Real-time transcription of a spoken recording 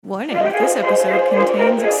Warning, this episode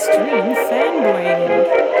contains extreme fanboying.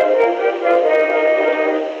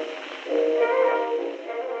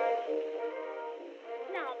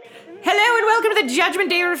 Hello and welcome to the Judgment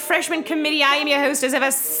Day Refreshment Committee. I am your host, as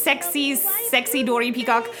ever, sexy Dory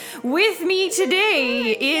Peacock. With me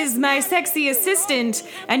today is my sexy assistant,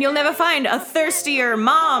 and you'll never find a thirstier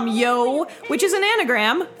mom, yo, which is an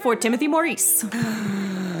anagram for Timothy Maurice.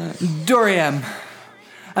 Dory M.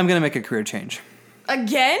 I'm gonna make a career change.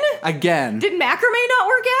 Again? Again. Did macrame not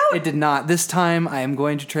work out? It did not. This time I am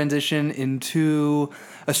going to transition into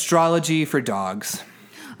astrology for dogs.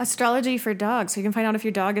 Astrology for dogs. So you can find out if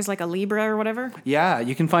your dog is like a Libra or whatever? Yeah,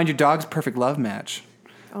 you can find your dog's perfect love match.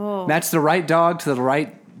 Oh. Match the right dog to the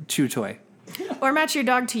right chew toy. Or match your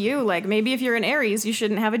dog to you. Like, maybe if you're an Aries, you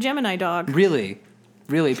shouldn't have a Gemini dog. Really,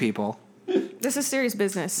 people. This is serious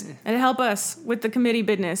business. And to help us with the committee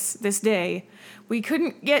business this day, we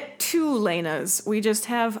couldn't get two Elenas. We just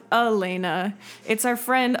have Elena. It's our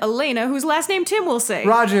friend Elena, whose last name Tim will say.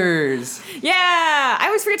 Rogers. Yeah! I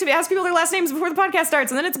always forget to ask people their last names before the podcast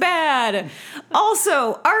starts, and then it's bad.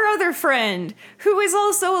 Also, our other friend, who is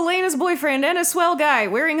also Elena's boyfriend and a swell guy,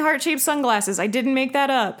 wearing heart-shaped sunglasses. I didn't make that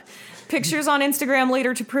up. Pictures on Instagram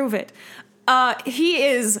later to prove it. He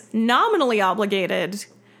is nominally obligated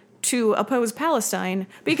to oppose Palestine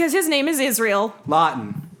because his name is Isreal.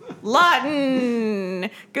 Lawton.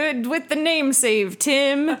 Good with the name save,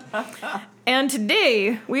 Tim. And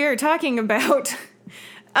today we are talking about,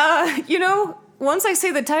 once I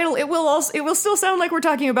say the title, it will still sound like we're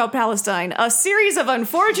talking about Palestine. A series of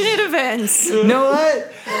unfortunate events. You know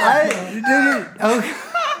what? Okay.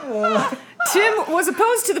 Tim was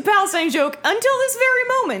opposed to the Palestine joke until this very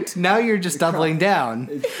moment. Now you're just doubling down.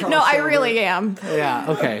 No, I really am. Yeah,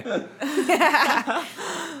 okay.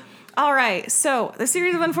 All right, so the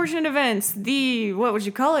series of unfortunate events, what would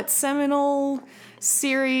you call it, seminal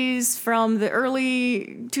series from the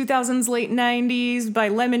early 2000s, late 90s by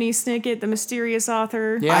Lemony Snicket, the mysterious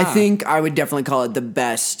author. Yeah. I think I would definitely call it the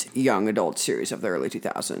best young adult series of the early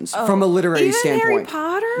 2000s from a literary Even standpoint.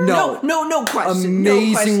 Harry Potter? No question.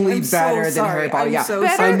 Amazingly I'm so better than sorry. Harry Potter. I'm Yeah, so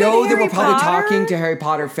Better sorry. I know than that we're Harry probably Potter? talking to Harry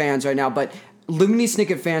Potter fans right now, but Lemony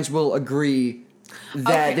Snicket fans will agree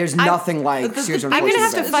that there's nothing like series of I'm gonna unfortunate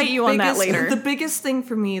have to events. fight you on that later. The biggest thing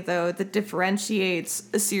for me, though, that differentiates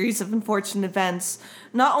a series of unfortunate events,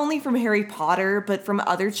 not only from Harry Potter, but from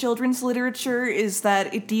other children's literature, is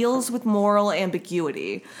that it deals with moral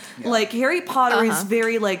ambiguity. Yeah. Like, Harry Potter is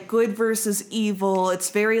very, good versus evil.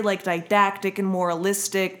 It's very, didactic and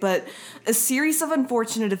moralistic, but a series of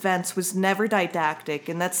unfortunate events was never didactic,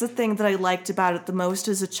 and that's the thing that I liked about it the most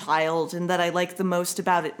as a child, and that I like the most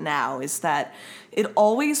about it now, is that it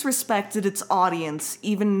always respected its audience,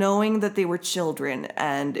 even knowing that they were children,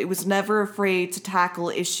 and it was never afraid to tackle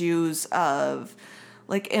issues of,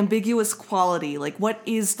 ambiguous quality, what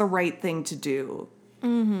is the right thing to do?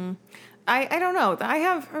 Mm-hmm. I don't know. I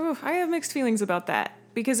have mixed feelings about that,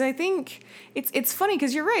 because I think it's funny,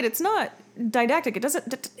 because you're right, it's not didactic. It doesn't...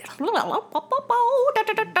 That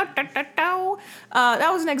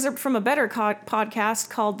was an excerpt from a better podcast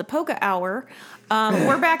called The Polka Hour.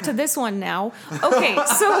 We're back to this one now. Okay,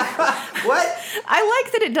 so... What? I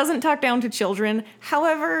like that it doesn't talk down to children.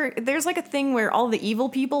 However, there's a thing where all the evil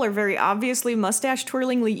people are very obviously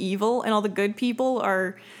mustache-twirlingly evil, and all the good people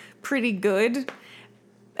are pretty good.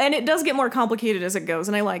 And it does get more complicated as it goes,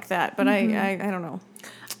 and I like that, but I don't know.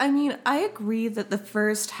 I mean, I agree that the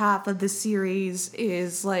first half of the series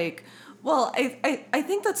is I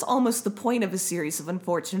think that's almost the point of a series of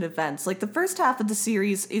unfortunate events. The first half of the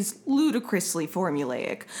series is ludicrously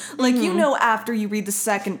formulaic. You know, after you read the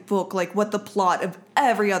second book, what the plot of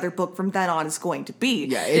every other book from then on is going to be.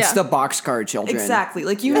 Yeah, it's the Boxcar Children. Exactly.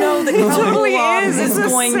 You know that Count Totally Olaf is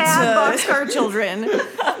going sad to... boxcar children.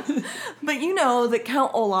 But you know that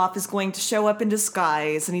Count Olaf is going to show up in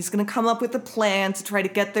disguise, and he's going to come up with a plan to try to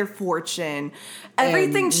get their fortune.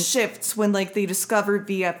 Everything shifts when, they discover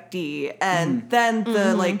VFD, and then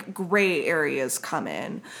the, gray areas come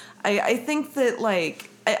in. I think that,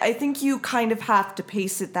 I think you kind of have to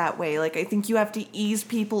pace it that way. I think you have to ease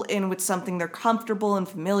people in with something they're comfortable and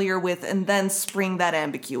familiar with, and then spring that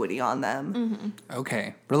ambiguity on them. Mm-hmm.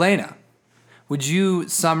 Okay. Elena, would you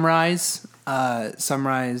summarize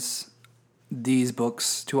these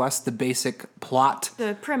books to us, the basic plot?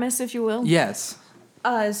 The premise, if you will. Yes.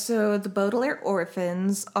 So the Baudelaire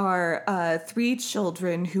orphans are 3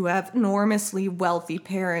 children who have enormously wealthy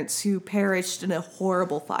parents who perished in a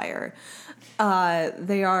horrible fire.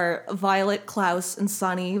 They are Violet, Klaus, and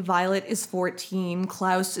Sunny. Violet is 14,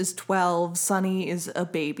 Klaus is 12, Sunny is a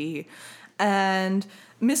baby. And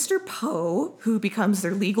Mr. Poe, who becomes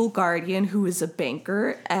their legal guardian, who is a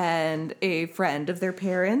banker and a friend of their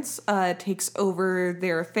parents, takes over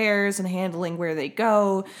their affairs and handling where they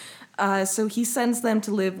go. So he sends them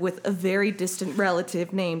to live with a very distant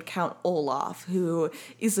relative named Count Olaf, who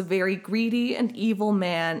is a very greedy and evil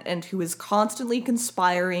man and who is constantly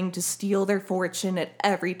conspiring to steal their fortune at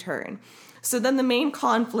every turn. So then the main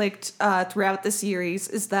conflict throughout the series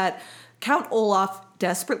is that Count Olaf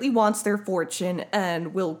desperately wants their fortune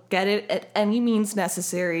and will get it at any means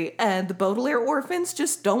necessary, and the Baudelaire orphans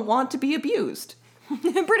just don't want to be abused.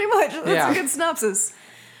 Pretty much. That's a good synopsis.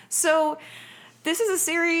 So this is a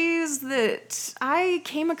series that I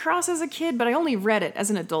came across as a kid, but I only read it as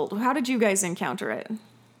an adult. How did you guys encounter it?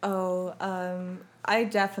 I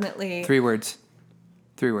definitely... 3 words.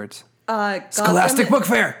 Scholastic Book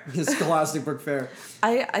Fair. Scholastic Book Fair.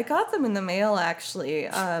 I got them in the mail, actually.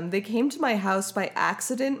 They came to my house by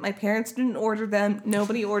accident. My parents didn't order them.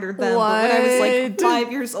 Nobody ordered them. What? But when I was like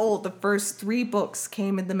 5 years old, the first 3 books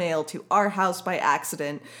came in the mail to our house by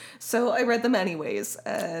accident. So I read them anyways.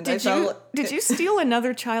 And Did you steal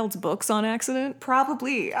another child's books on accident?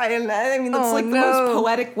 Probably. I mean, that's the most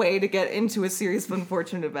poetic way to get into a series of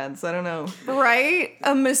unfortunate events. I don't know. Right?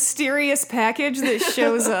 A mysterious package that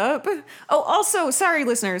shows up. Oh, also, sorry,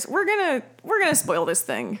 listeners, we're gonna spoil this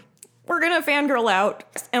thing. We're gonna fangirl out,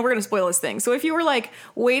 and we're gonna spoil this thing. So if you were like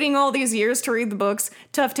waiting all these years to read the books,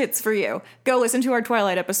 tough tits for you. Go listen to our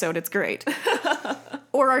Twilight episode; it's great.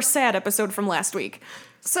 Or our sad episode from last week.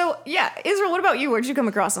 So yeah, Isreal, what about you? Where'd you come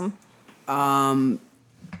across them?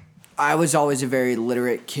 I was always a very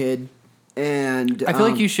literate kid, and I feel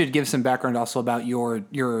like you should give some background also about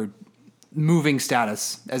your moving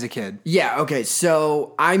status as a kid. Yeah, okay.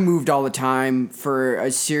 So I moved all the time for a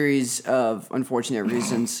series of unfortunate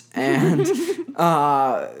reasons. And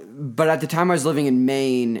but at the time I was living in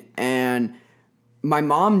Maine, and my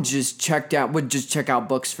mom would just check out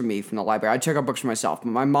books for me from the library. I'd check out books for myself.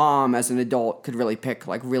 But my mom, as an adult, could really pick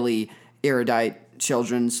like really erudite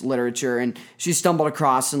children's literature. And she stumbled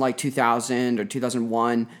across in like 2000 or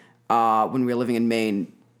 2001 when we were living in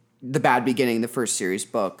Maine, The Bad Beginning, the first series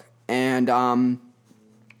book. And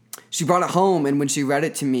she brought it home, and when she read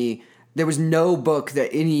it to me, there was no book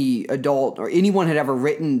that any adult or anyone had ever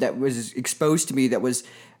written that was exposed to me that was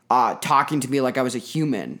talking to me like I was a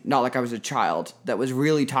human, not like I was a child, that was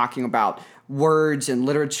really talking about words and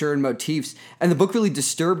literature and motifs. And the book really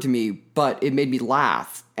disturbed me, but it made me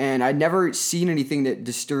laugh. And I'd never seen anything that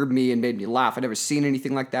disturbed me and made me laugh. I'd never seen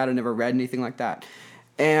anything like that. I never read anything like that.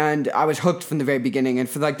 And I was hooked from the very beginning. And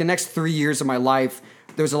for like the next 3 years of my life,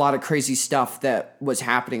 there was a lot of crazy stuff that was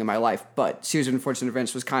happening in my life, but Series of Unfortunate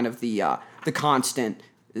Events was kind of the constant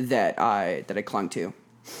that I clung to.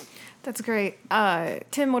 That's great.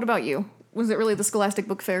 Tim, what about you? Was it really the Scholastic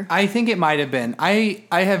Book Fair? I think it might have been. I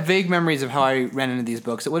have vague memories of how I ran into these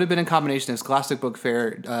books. It would have been a combination of Scholastic Book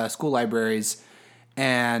Fair, school libraries,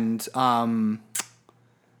 and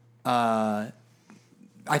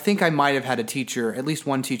I think I might have had a teacher, at least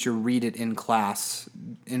one teacher, read it in class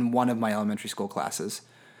in one of my elementary school classes,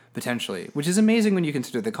 potentially, which is amazing when you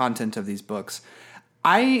consider the content of these books.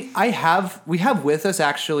 We have with us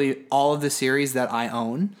actually all of the series that I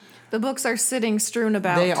own. The books are sitting strewn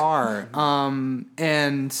about. They are.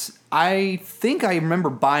 And I think I remember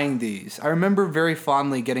buying these. I remember very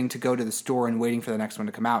fondly getting to go to the store and waiting for the next one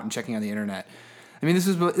to come out and checking on the internet. I mean, this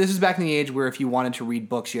is back in the age where if you wanted to read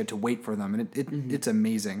books, you had to wait for them, and it's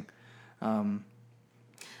amazing.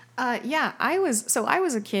 Yeah, I was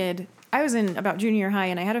a kid. I was in about junior high,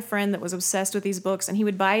 and I had a friend that was obsessed with these books, and he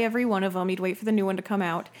would buy every one of them. He'd wait for the new one to come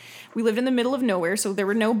out. We lived in the middle of nowhere, so there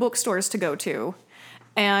were no bookstores to go to.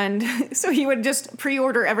 And so he would just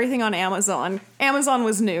pre-order everything on Amazon. Amazon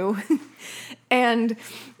was new. And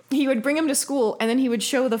he would bring them to school, and then he would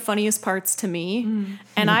show the funniest parts to me.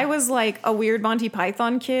 And I was like a weird Monty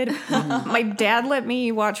Python kid. My dad let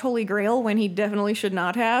me watch Holy Grail when he definitely should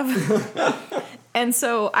not have. And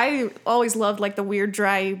so I always loved like the weird,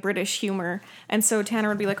 dry British humor. And so Tanner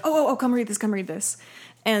would be like, oh, come read this.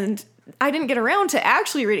 And I didn't get around to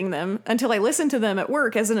actually reading them until I listened to them at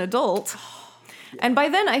work as an adult. And by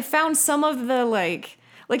then I found some of the like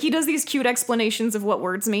he does these cute explanations of what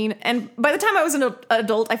words mean. And by the time I was an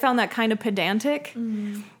adult, I found that kind of pedantic.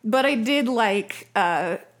 But I did like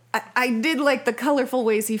I did like the colorful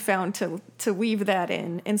ways he found to weave that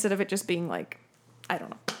in instead of it just being like, I don't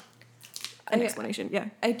know, an explanation. Yeah.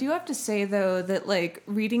 I do have to say though that like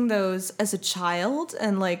reading those as a child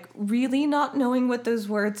and like really not knowing what those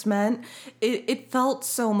words meant, it felt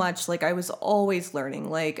so much like I was always learning.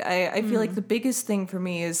 Like I feel like the biggest thing for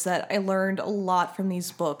me is that I learned a lot from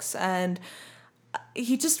these books, and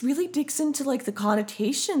he just really digs into like the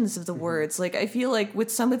connotations of the words. Like I feel like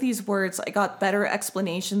with some of these words, I got better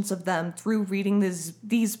explanations of them through reading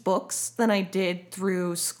these books than I did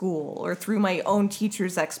through school or through my own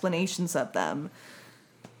teacher's explanations of them.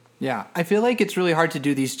 Yeah, I feel like it's really hard to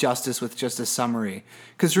do these justice with just a summary,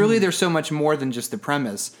 because really there's so much more than just the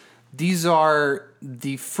premise. These are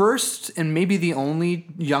the first and maybe the only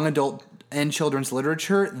young adult and children's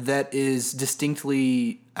literature that is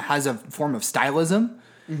distinctly has a form of stylism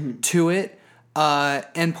to it.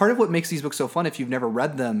 And part of what makes these books so fun, if you've never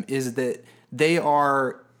read them, is that they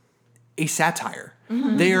are a satire.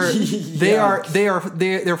 They're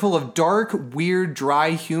full of dark, weird,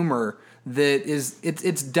 dry humor. That is,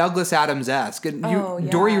 it's Douglas Adams-esque. And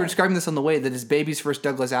Dory, you were describing this on the way, that is baby's first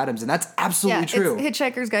Douglas Adams, and that's absolutely true. It's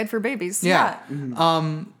Hitchhiker's Guide for Babies. Yeah.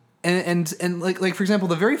 And like for example,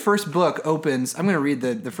 the very first book opens. I'm going to read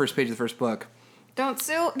the first page of the first book. Don't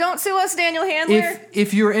sue us, Daniel Handler.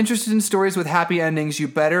 If you're interested in stories with happy endings, you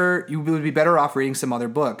would be better off reading some other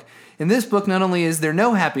book. In this book, not only is there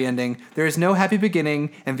no happy ending, there is no happy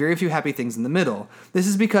beginning and very few happy things in the middle. This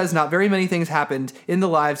is because not very many things happened in the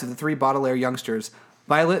lives of the three Baudelaire youngsters,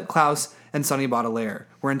 Violet, Klaus, and Sonny Baudelaire.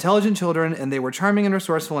 Were intelligent children, and they were charming and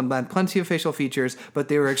resourceful and had plenty of facial features, but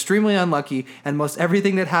they were extremely unlucky, and most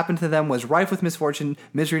everything that happened to them was rife with misfortune,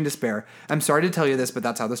 misery, and despair. I'm sorry to tell you this, but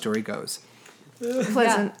that's how the story goes.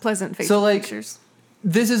 Pleasant facial features.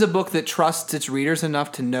 This is a book that trusts its readers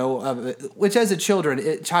enough to know of it, which as a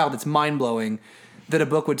child, it's mind-blowing that a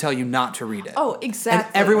book would tell you not to read it. Oh, exactly.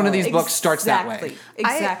 And every one of these books starts that way.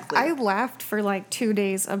 Exactly. I laughed for like 2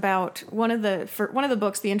 days about one of the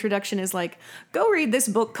books. The introduction is like, go read this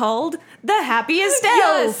book called The Happiest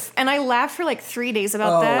Elf. And I laughed for like 3 days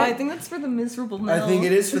about that. I think that's for The Miserable Mill. I think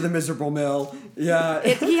it is for The Miserable Mill. Yeah.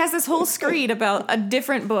 He has this whole screed about a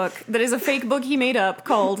different book that is a fake book he made up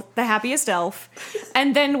called The Happiest Elf.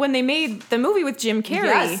 And then when they made the movie with Jim Carrey,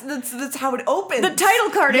 yes, that's how it opens. the title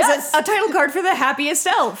card is a title card for The Happiest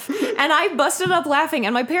Elf. And I busted up laughing,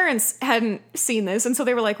 and my parents hadn't seen this, and so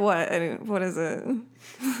they were like, what is it?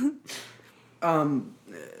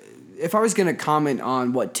 If I was going to comment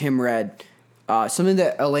on what Tim read, something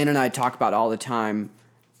that Elena and I talk about all the time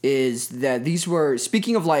is that these were,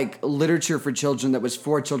 speaking of like literature for children that was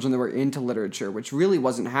for children that were into literature, which really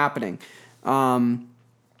wasn't happening.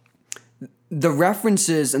 The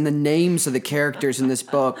references and the names of the characters in this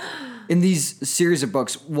book, in these series of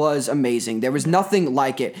books, was amazing. There was nothing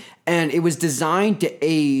like it. And it was designed to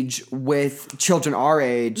age with children our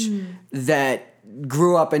age that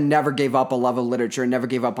grew up and never gave up a love of literature, never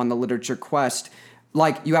gave up on the literature quest.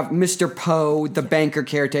 Like, you have Mr. Poe, the banker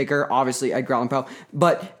caretaker, obviously Edgar Allan Poe,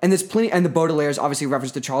 and there's plenty, and the Baudelaires, obviously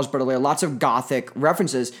reference to Charles Baudelaire, lots of Gothic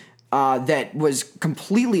references that was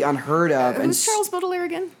completely unheard of. Who's Charles Baudelaire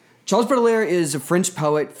again? Charles Baudelaire is a French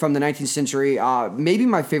poet from the 19th century, maybe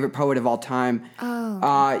my favorite poet of all time.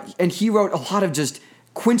 And he wrote a lot of just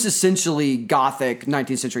quintessentially Gothic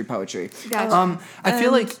 19th century poetry. Gotcha. I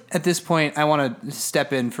feel like at this point I want to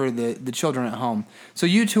step in for the children at home. So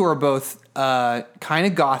you two are both kind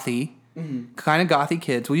of gothy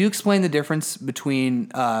kids. Will you explain the difference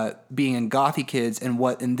between being in gothy kids and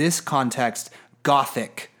what in this context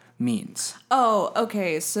Gothic means? Oh,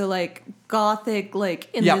 okay. So like Gothic,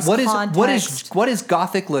 like in this context. What is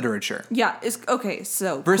Gothic literature? Yeah. Is okay.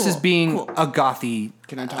 So versus being cool. a gothy.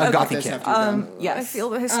 Can I talk a about gothy this kid? after you're done? Yes. I feel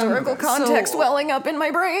the historical context welling up in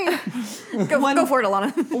my brain. Go for it,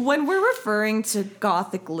 Alana. When we're referring to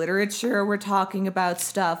Gothic literature, we're talking about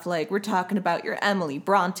stuff like, we're talking about your Emily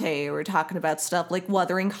Bronte, we're talking about stuff like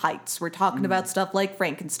Wuthering Heights, we're talking about stuff like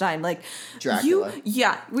Frankenstein, like Dracula.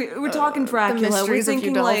 We're talking Dracula. Mysteries We're of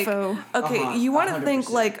thinking like, Udolpho. okay, you want to 100%. think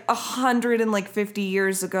like 150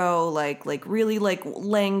 years ago, like really like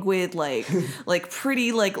languid, like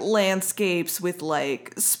pretty like landscapes with like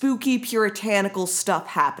spooky puritanical stuff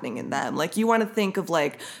happening in them. Like you want to think of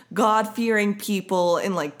like God-fearing people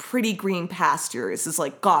in like pretty green pastures is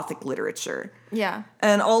like Gothic literature. Yeah.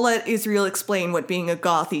 And I'll let Isreal explain what being a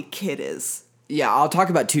gothy kid is. Yeah, I'll talk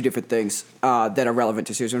about two different things that are relevant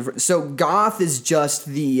to series. So goth is just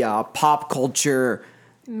the pop culture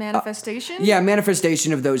Manifestation?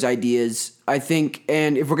 manifestation of those ideas, I think.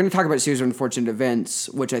 And if we're going to talk about a series of unfortunate events,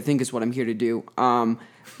 which I think is what I'm here to do,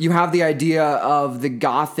 you have the idea of the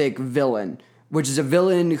Gothic villain, which is a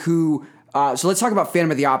villain who... so let's talk about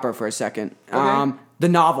Phantom of the Opera for a second. Okay. The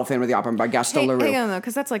novel Phantom of the Opera by Gaston Leroux. Hang on, though,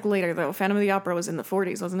 because that's like later, though. Phantom of the Opera was in the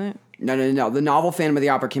 40s, wasn't it? No. The novel Phantom of the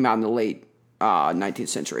Opera came out in the late 19th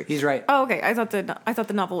century. He's right. Oh, okay. I thought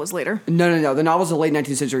the novel was later. No. The novel's a late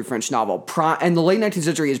 19th century French novel. And the late 19th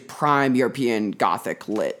century is prime European Gothic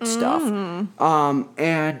lit stuff.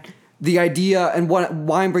 And the idea, and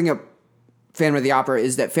why I'm bringing up Phantom of the Opera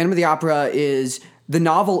is that Phantom of the Opera is, the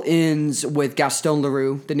novel ends with Gaston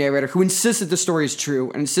Leroux, the narrator, who insists that the story is true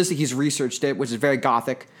and insists that he's researched it, which is very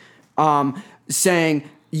gothic, saying,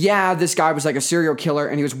 yeah, this guy was like a serial killer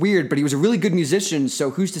and he was weird, but he was a really good musician, so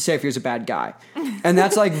who's to say if he was a bad guy? And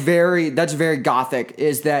that's like that's very gothic,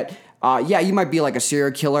 is that, yeah, you might be like a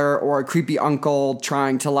serial killer or a creepy uncle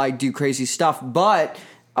trying to like do crazy stuff, but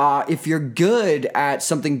if you're good at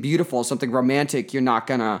something beautiful, something romantic, you're not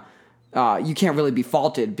gonna, you can't really be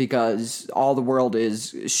faulted because all the world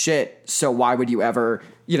is shit. So why would you ever,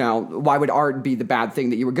 why would art be the bad thing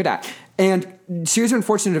that you were good at? And Series of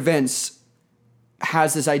Unfortunate Events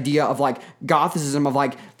has this idea of like gothicism of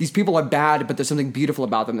like, these people are bad, but there's something beautiful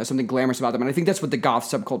about them. There's something glamorous about them. And I think that's what the goth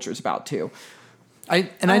subculture is about too.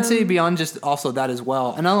 I'd say beyond just also that as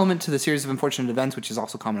well, an element to the Series of Unfortunate Events, which is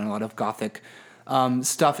also common in a lot of gothic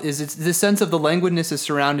stuff, is it's the sense of the languidness is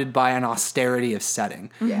surrounded by an austerity of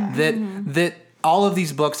setting. Yeah. That all of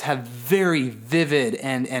these books have very vivid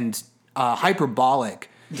and hyperbolic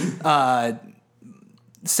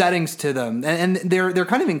settings to them, and they're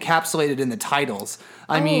kind of encapsulated in the titles.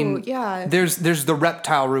 I mean, yeah. There's the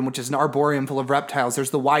reptile room, which is an arboretum full of reptiles.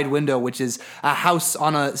 There's the wide window, which is a house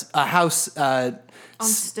on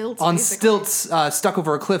stilts, stuck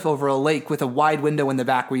over a cliff over a lake with a wide window in the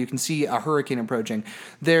back where you can see a hurricane approaching.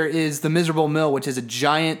 There is the miserable mill, which is a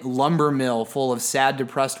giant lumber mill full of sad,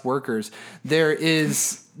 depressed workers. There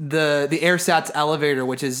is the airsats elevator,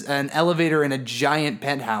 which is an elevator in a giant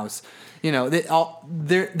penthouse.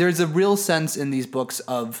 There's a real sense in these books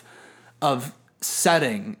of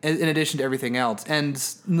setting in addition to everything else. And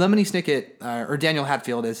Lemony Snicket, or Daniel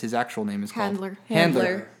Hatfield as his actual name is called.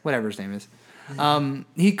 Handler. Whatever his name is.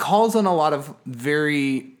 He calls on a lot of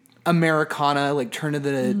very Americana, like turn of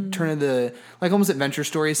the like almost adventure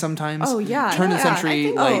stories sometimes. Oh yeah, turn of the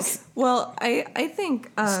century I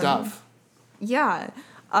think stuff. Yeah,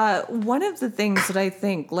 one of the things that I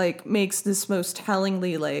think like makes this most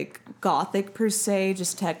tellingly like gothic per se,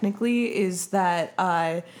 just technically, is that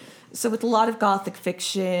so with a lot of gothic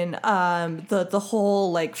fiction, the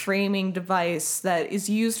whole like framing device that is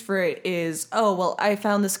used for it is, oh well, I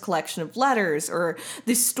found this collection of letters, or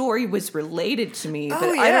this story was related to me, but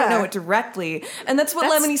I don't know it directly, and that's what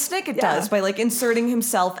Lemony Snicket does by like inserting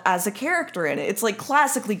himself as a character in it. It's like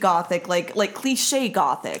classically gothic, like cliche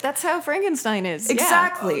gothic. That's how Frankenstein is.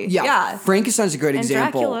 Exactly. Yeah. Frankenstein's a great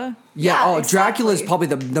example. Dracula. Yeah, exactly. Dracula is probably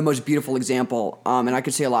the most beautiful example, and I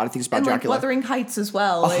could say a lot of things about and Dracula. Like Wuthering Heights as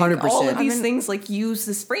well. 100%. All of these things like use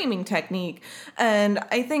this framing technique, and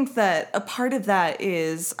I think that a part of that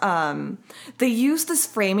is they use this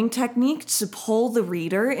framing technique to pull the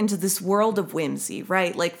reader into this world of whimsy,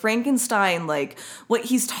 right? Like Frankenstein, like what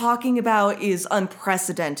he's talking about is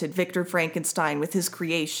unprecedented. Victor Frankenstein with his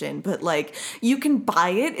creation, but like you can buy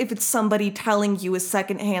it if it's somebody telling you a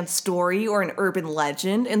secondhand story or an urban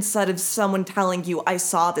legend instead of someone telling you, I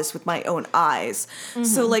saw this with my own eyes. Mm-hmm.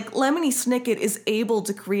 So like Lemony Snicket is able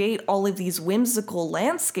to create all of these whimsical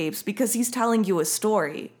landscapes because he's telling you a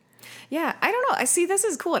story. Yeah, I don't know. I see this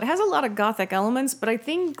is cool. It has a lot of gothic elements, but I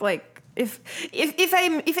think like if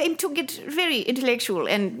I'm to get very intellectual,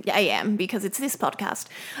 and I am because it's this podcast,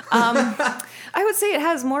 I would say it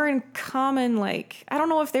has more in common. Like I don't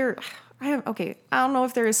know if there is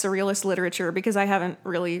surrealist literature because I haven't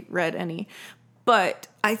really read any. But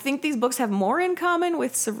I think these books have more in common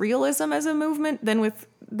with surrealism as a movement than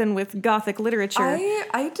with Gothic literature.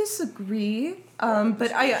 I disagree,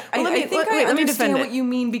 but I think I I understand defend what you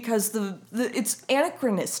mean because the it's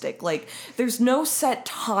anachronistic. Like there's no set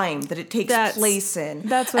time that it takes place in.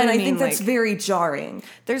 That's what and I mean. I think that's very jarring.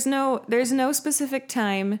 There's no specific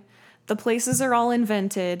time. The places are all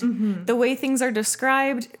invented. Mm-hmm. The way things are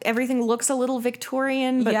described, everything looks a little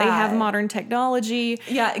Victorian, but they have modern technology.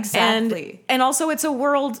 Yeah, exactly. And also it's a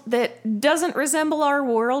world that doesn't resemble our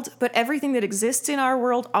world, but everything that exists in our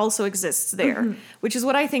world also exists there, which is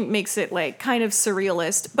what I think makes it like kind of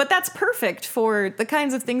surrealist. But that's perfect for the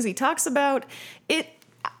kinds of things he talks about.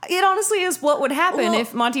 It honestly is what would happen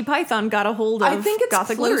if Monty Python got a hold of I think it's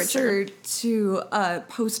Gothic closer literature. to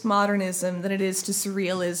postmodernism than it is to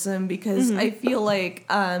surrealism because I feel like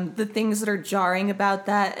the things that are jarring about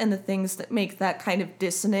that and the things that make that kind of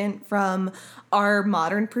dissonant from our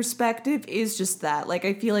modern perspective is just that. Like,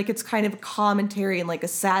 I feel like it's kind of a commentary and like a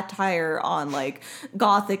satire on like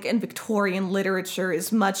Gothic and Victorian literature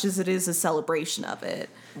as much as it is a celebration of it.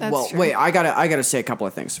 Well, true. wait, I gotta say a couple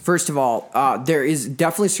of things. First of all, there is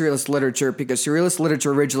definitely surrealist literature because surrealist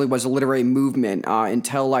literature originally was a literary movement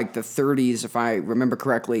until like the 30s, if I remember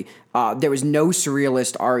correctly. There was no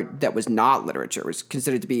surrealist art that was not literature. It was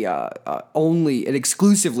considered to be only and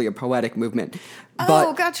exclusively a poetic movement.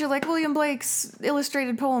 Oh, gotcha. Like William Blake's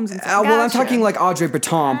illustrated poems and stuff. Well, I'm Gotcha. talking like Audrey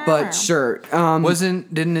Breton, but sure.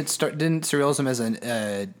 Didn't surrealism as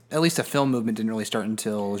at least a film movement didn't really start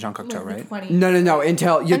until Jean Cocteau, right? No.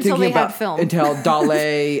 Until you're Until thinking they had about film. until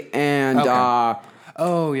Dalé and Okay.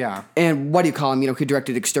 Oh yeah. and what do you call him? Who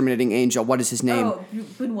directed Exterminating Angel? What is his name? Oh,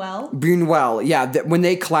 Buñuel? Buñuel, yeah. When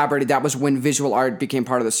they collaborated, that was when visual art became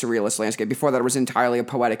part of the surrealist landscape. Before that, it was entirely a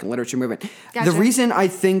poetic and literature movement. Gotcha. The reason I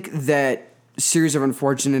think that Series of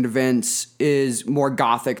Unfortunate Events is more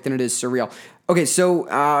gothic than it is surreal. Okay, so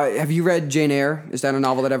have you read Jane Eyre? Is that a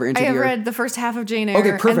novel that ever entered I have your... read the first half of Jane Eyre,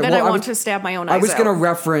 Okay, perfect. and then Well, I I want was- to stab my own eyes I was out. going to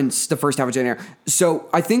reference the first half of Jane Eyre. So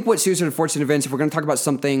I think what Series of Unfortunate Events, if we're going to talk about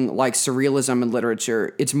something like surrealism in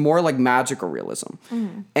literature, it's more like magical realism.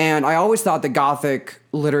 And I always thought that Gothic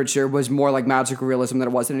literature was more like magical realism than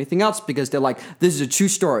it was anything else because they're like, this is a true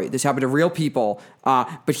story. This happened to real people.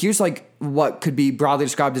 But here's like what could be broadly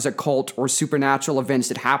described as occult or supernatural events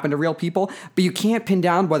that happen to real people. But you can't pin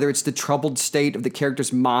down whether it's the troubled state of the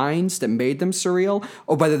characters' minds that made them surreal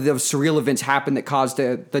or whether those surreal events happened that caused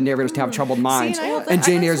the narrators to have troubled minds. And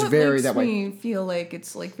Jane Eyre's very that way. Makes me feel like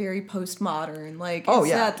it's like very postmodern. Like, Oh, it's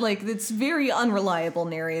yeah. that, like, it's very unreliable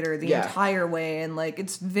narrator the Yeah. entire way. And like,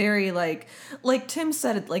 it's very like Tim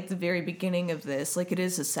said at like the very beginning of this, like it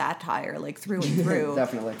is a satire, like through and through.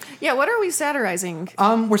 Definitely. Yeah, what are we satirizing?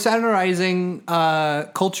 We're satirizing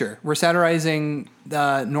culture. We're satirizing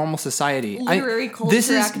normal society. Literary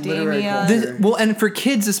culture, academia. Well, and for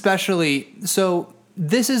kids especially. So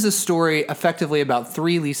this is a story effectively about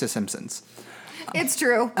 3 Lisa Simpsons. It's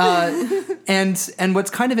true. And what's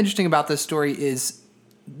kind of interesting about this story is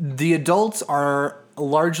the adults are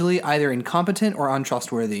largely either incompetent or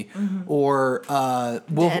untrustworthy, or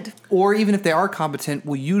Dead. or even if they are competent,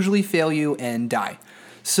 will usually fail you and die.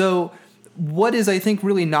 So what is, I think,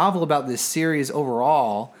 really novel about this series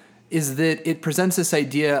overall is that it presents this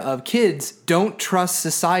idea of kids, don't trust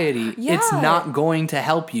society. Yeah. It's not going to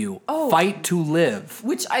help you. Fight to live.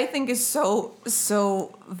 Which I think is so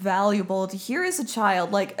valuable to hear as a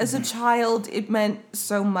child. Like, as a child, it meant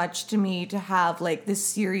so much to me to have, like, this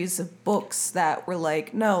series of books that were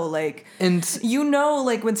like, no, like, And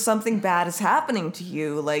like, when something bad is happening to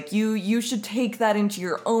you, like, you should take that into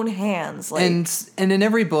your own hands. Like, and in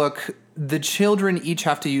every book, the children each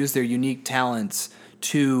have to use their unique talents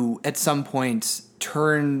to, at some point,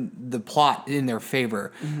 turn the plot in their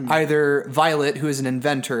favor. Either Violet, who is an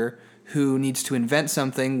inventor, who needs to invent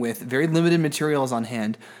something with very limited materials on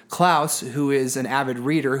hand. Klaus, who is an avid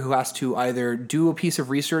reader, who has to either do a piece of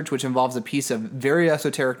research which involves a piece of very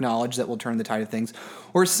esoteric knowledge that will turn the tide of things.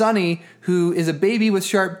 Or Sunny, who is a baby with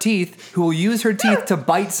sharp teeth, who will use her teeth to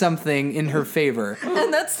bite something in her favor.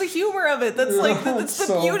 and that's the humor of it. That's like, that's the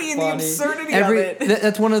so beauty and the funny. absurdity of it.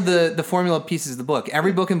 That's one of the formula pieces of the book.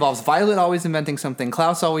 Every book involves Violet always inventing something,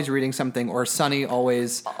 Klaus always reading something, or Sunny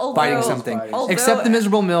always biting something. Except the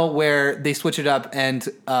Miserable Mill, where they switch it up and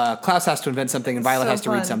Klaus has to invent something and Violet so has to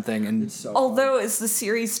read fun. something. And Although as the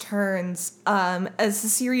series turns, as the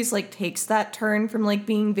series like takes that turn from like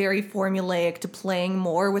being very formulaic to playing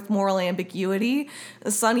more with moral ambiguity,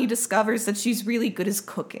 Sunny discovers that she's really good as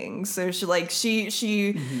cooking. So the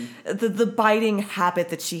biting habit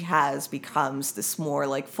that she has becomes this more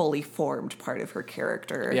like fully formed part of her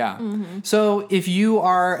character. yeah. So if you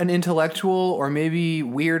are an intellectual or maybe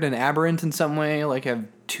weird and aberrant in some way, like have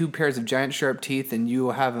 2 pairs of giant sharp teeth and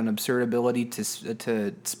you have an absurd ability to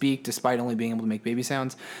speak despite only being able to make baby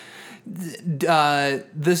sounds,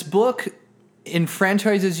 this book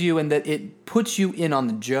enfranchises you in that it puts you in on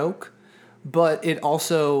the joke, but it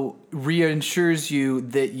also reassures you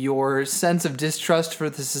that your sense of distrust for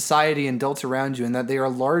the society and adults around you and that they are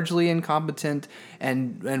largely incompetent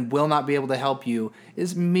and will not be able to help you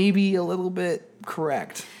is maybe a little bit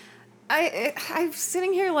correct. I'm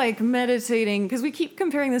sitting here like meditating because we keep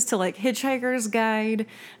comparing this to like Hitchhiker's Guide,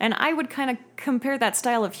 and I would kind of compare that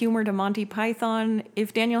style of humor to Monty Python.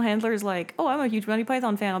 If Daniel Handler's like, oh, I'm a huge Monty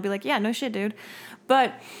Python fan, I'll be like, yeah, no shit, dude.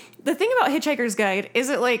 But the thing about Hitchhiker's Guide is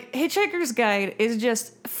that like Hitchhiker's Guide is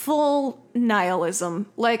just full nihilism,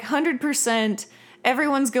 like 100%.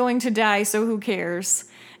 Everyone's going to die, so who cares?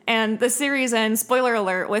 And the series ends, spoiler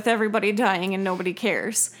alert, with everybody dying and nobody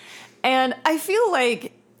cares. And I feel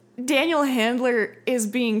like Daniel Handler is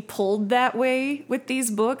being pulled that way with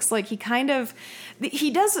these books. Like, he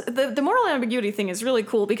does, the moral ambiguity thing is really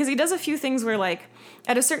cool because he does a few things where, like,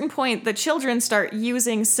 at a certain point, the children start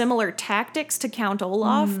using similar tactics to Count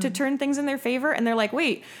Olaf to turn things in their favor. And they're like,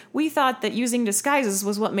 wait, we thought that using disguises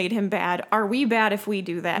was what made him bad. Are we bad if we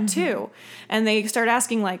do that too? And they start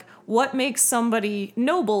asking, like, what makes somebody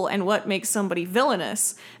noble and what makes somebody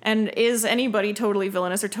villainous? And is anybody totally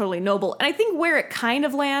villainous or totally noble? And I think where it kind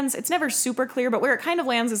of lands, it's never super clear, but where it kind of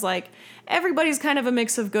lands is like, everybody's kind of a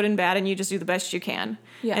mix of good and bad and you just do the best you can.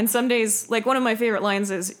 Yeah. And some days, like, one of my favorite lines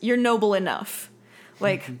is, you're noble enough.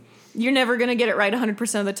 Like, you're never going to get it right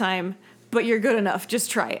 100% of the time, but you're good enough. Just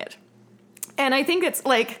try it. And I think it's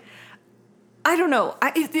like, I don't know.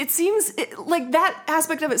 It seems like that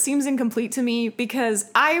aspect of it seems incomplete to me because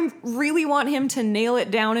I really want him to nail it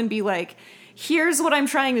down and be like, here's what I'm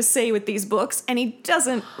trying to say with these books. And he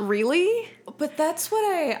doesn't really. But that's what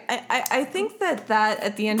I think that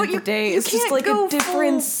at the end of the day is just like a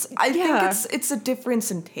difference. I think it's a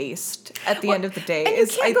difference in taste at the end of the day. And you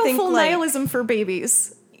can't go full nihilism for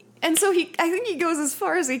babies. And so I think he goes as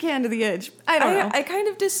far as he can to the edge. I don't know. I kind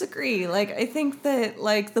of disagree. Like, I think that,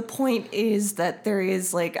 like, the point is that there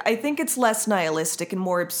is, like, I think it's less nihilistic and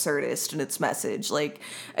more absurdist in its message. Like,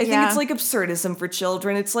 I think it's, like, absurdism for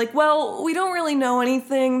children. It's like, well, we don't really know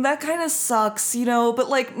anything. That kind of sucks, you know? But,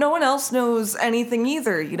 like, no one else knows anything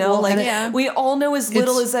either, you know? Well, we all know as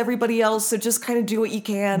little as everybody else, so just kind of do what you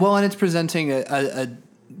can. Well, and it's presenting a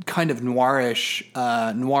kind of noirish,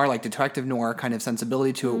 noir, like detective noir kind of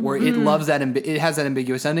sensibility to it, where it loves that, it has that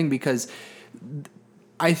ambiguous ending because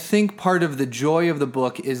I think part of the joy of the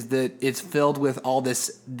book is that it's filled with all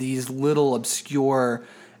these little obscure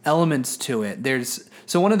elements to it.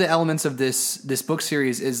 So one of the elements of this book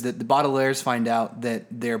series is that the Baudelaires find out that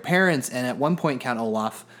their parents, and at one point Count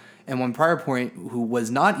Olaf, and one prior point, who was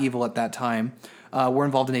not evil at that time, were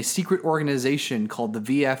involved in a secret organization called the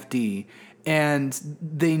VFD. And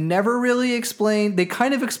they never really explain. They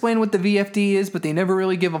kind of explain what the VFD is, but they never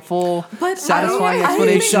really give a full, satisfying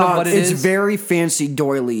explanation of what it is. It's very fancy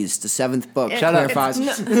doilies. The seventh book clarifies.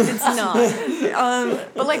 It's not.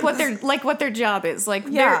 But what their job is.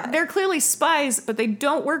 Like, they're clearly spies, but they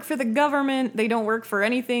don't work for the government. They don't work for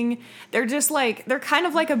anything. They're just like, they're kind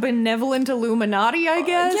of like a benevolent Illuminati, I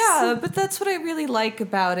guess. Yeah, but that's what I really like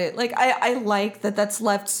about it. Like, I like that that's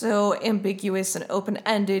left so ambiguous and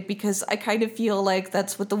open-ended because I kind of feel like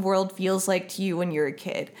that's what the world feels like to you when you're a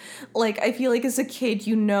kid. Like, I feel like as a kid,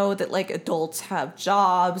 you know that, like, adults have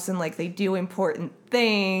jobs and, like, they do important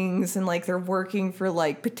things and, like, they're working for,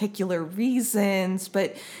 like, particular reasons,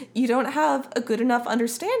 but you don't have a good enough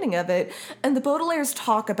understanding of it. And the Baudelaires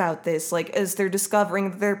talk about this, like, as they're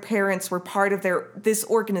discovering that their parents were part of this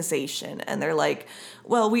organization, and they're like,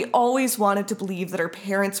 well, we always wanted to believe that our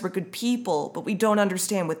parents were good people, but we don't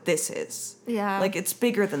understand what this is. Yeah. Like, it's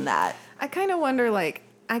bigger than that. I kind of wonder, like,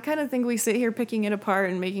 I kind of think we sit here picking it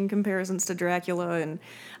apart and making comparisons to Dracula, and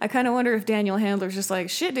I kind of wonder if Daniel Handler's just like,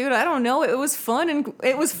 shit, dude, I don't know, it was fun and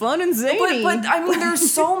zany. But I mean,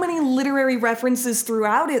 there's so many literary references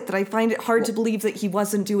throughout it that I find it hard to believe that he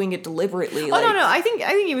wasn't doing it deliberately. Oh, no, I think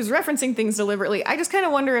he was referencing things deliberately. I just kind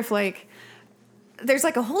of wonder if, like, there's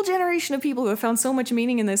like a whole generation of people who have found so much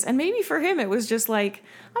meaning in this, and maybe for him it was just like,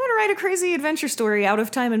 I'm gonna write a crazy adventure story out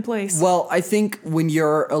of time and place. Well, I think when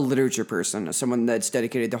you're a literature person, someone that's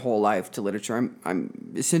dedicated their whole life to literature,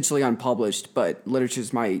 I'm essentially unpublished, but literature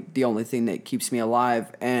is the only thing that keeps me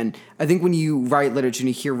alive. And I think when you write literature and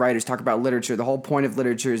you hear writers talk about literature, the whole point of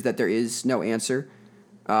literature is that there is no answer.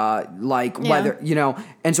 Whether, you know,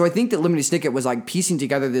 and so I think that Lemony Snicket was like piecing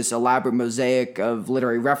together this elaborate mosaic of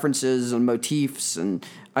literary references and motifs and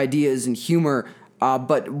ideas and humor.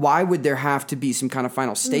 But why would there have to be some kind of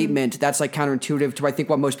final statement? That's like counterintuitive to, I think,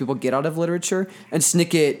 what most people get out of literature. And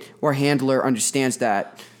Snicket or Handler understands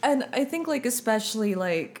that. And I think, like, especially,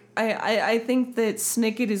 like, I think that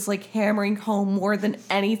Snicket is, like, hammering home more than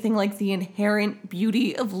anything, like, the inherent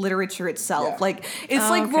beauty of literature itself. Yeah. Like,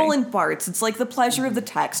 it's Roland Barthes. It's, like, the pleasure of the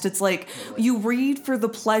text. It's, like, you read for the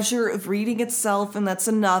pleasure of reading itself, and that's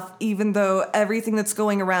enough, even though everything that's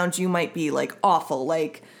going around you might be, like, awful.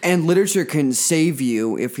 Like, and literature can save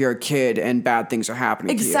you if you're a kid and bad things are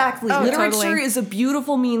happening to you. Exactly. Literature is a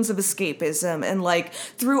beautiful means of escapism. And, like,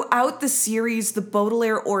 throughout the series, the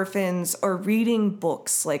Baudelaire orphans are reading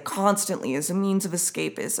books, like, constantly as a means of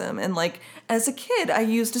escapism. And, like, as a kid, I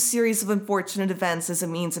used a series of unfortunate events as a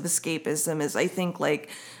means of escapism, as I think, like,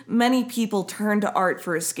 many people turn to art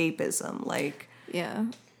for escapism. Like, yeah.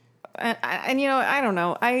 and I don't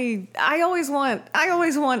know. I always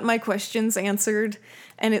want my questions answered,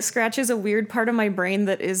 and it scratches a weird part of my brain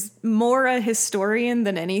that is more a historian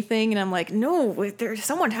than anything. And I'm like, no,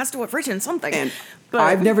 someone has to have written something. And but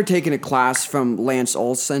I've never taken a class from Lance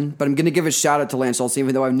Olson, but I'm going to give a shout out to Lance Olson,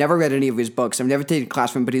 even though I've never read any of his books. I've never taken a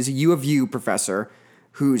class from him, but he's a U of U professor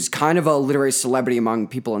who's kind of a literary celebrity among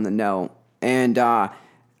people in the know. And I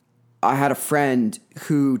had a friend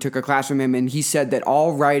who took a class from him, and he said that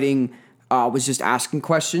all writing was just asking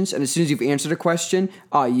questions, and as soon as you've answered a question,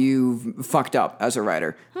 you've fucked up as a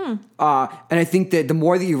writer. And I think that the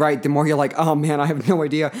more that you write, the more you're like, oh man, I have no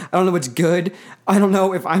idea. I don't know what's good. I don't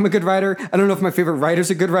know if I'm a good writer. I don't know if my favorite writers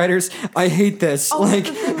are good writers. I hate this. Oh, the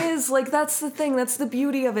thing is, that's the thing. That's the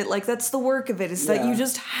beauty of it. That's the work of it, is that you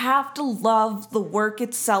just have to love the work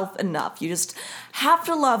itself enough. You just have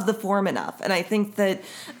to love the form enough. And I think that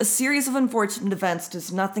a series of unfortunate events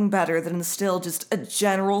does nothing better than instill just a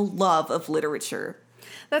general love of literature.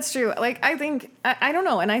 That's true. I think, I don't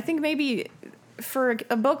know. And I think maybe for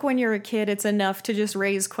a book when you're a kid, it's enough to just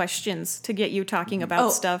raise questions to get you talking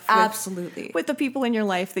about stuff. Absolutely. With the people in your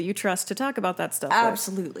life that you trust to talk about that stuff.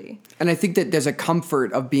 Absolutely. And I think that there's a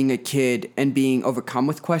comfort of being a kid and being overcome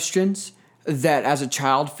with questions that as a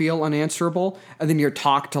child feel unanswerable, and then you're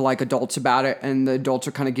talked to adults about it, and the adults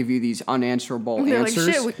will kind of give you these unanswerable They're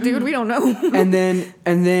answers. Like, shit, dude, we don't know. and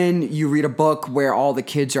then you read a book where all the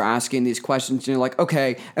kids are asking these questions, and you're like,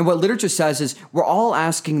 okay. And what literature says is we're all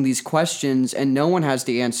asking these questions, and no one has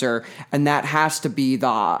the answer, and that has to be the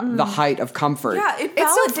height of comfort. Yeah, it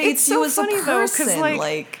validates you as a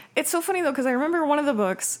person. It's so funny though, because I remember one of the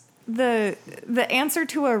books. The answer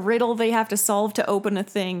to a riddle they have to solve to open a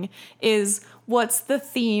thing is what's the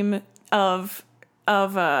theme of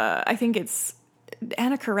I think it's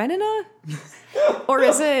Anna Karenina, or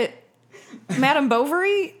is it Madame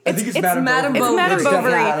Bovary? I think it's Madame Bovary. It's Madame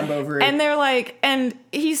Bovary. Madame Bovary. And they're like, and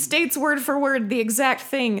he states word for word the exact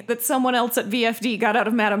thing that someone else at VFD got out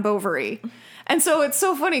of Madame Bovary. And so it's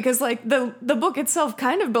so funny because the book itself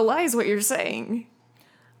kind of belies what you're saying.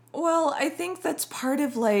 Well, I think that's part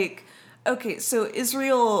of okay, so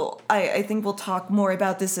Isreal, I think we'll talk more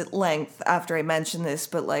about this at length after I mention this,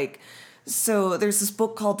 but so there's this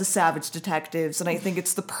book called The Savage Detectives, and I think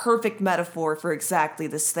it's the perfect metaphor for exactly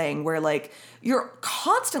this thing where you're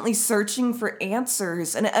constantly searching for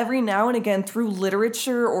answers, and every now and again through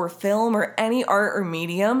literature or film or any art or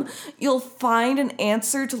medium, you'll find an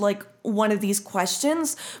answer to one of these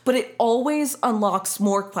questions, but it always unlocks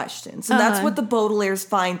more questions. And that's what the Baudelaires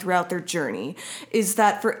find throughout their journey, is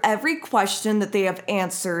that for every question that they have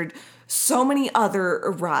answered, so many other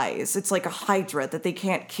arise. It's like a hydra that they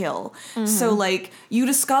can't kill. Mm-hmm. So you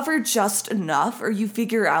discover just enough, or you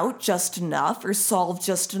figure out just enough, or solve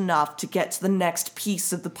just enough to get to the next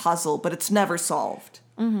piece of the puzzle, but it's never solved.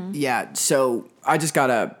 Mm-hmm. Yeah, so I just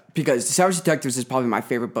because The Savage Detectives is probably my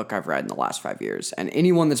favorite book I've read in the last 5 years. And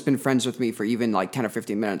anyone that's been friends with me for even 10 or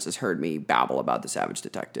 15 minutes has heard me babble about The Savage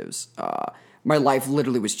Detectives. My life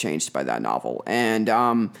literally was changed by that novel. And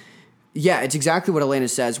yeah, it's exactly what Elena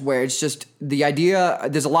says, where it's just the idea,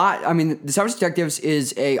 there's a lot. I mean, The Savage Detectives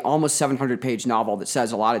is a almost 700-page novel that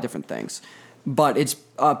says a lot of different things. But its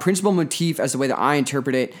principal motif, as the way that I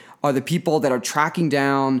interpret it, are the people that are tracking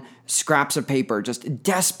down scraps of paper, just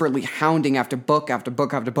desperately hounding after book after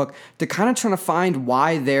book after book, to kind of trying to find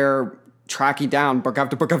why they're tracking down book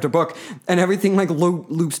after book after book, and everything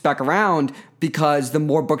loops back around, because the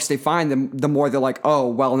more books they find, the more they're like, oh,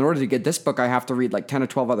 well, in order to get this book, I have to read 10 or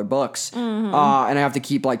 12 other books, and I have to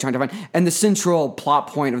keep trying to find. And the central plot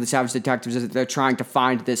point of The Savage Detectives is that they're trying to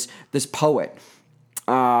find this poet.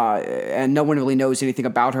 And no one really knows anything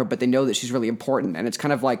about her, but they know that she's really important. And it's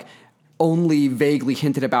kind of only vaguely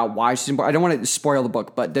hinted about why she's important. I don't want to spoil the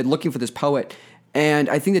book, but they're looking for this poet. And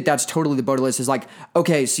I think that that's totally the Baudelaires. Is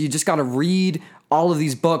okay, so you just got to read all of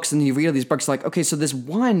these books, and then you read all these books, okay, so this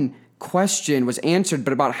one question was answered,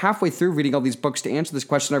 but about halfway through reading all these books to answer this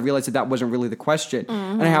question, I realized that wasn't really the question. Mm-hmm.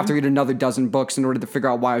 And I have to read another dozen books in order to figure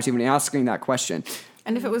out why I was even asking that question.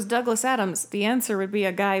 And if it was Douglas Adams, the answer would be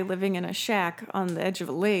a guy living in a shack on the edge of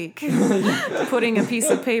a lake, putting a piece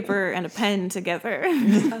of paper and a pen together.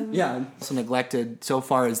 Yeah. So neglected so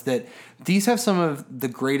far is that these have some of the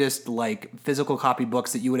greatest physical copy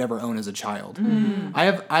books that you would ever own as a child. Mm-hmm.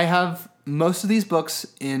 I have most of these books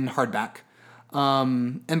in hardback,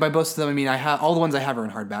 and by most of them I mean I have all the ones I have are in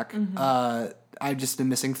hardback. Mm-hmm. I've just been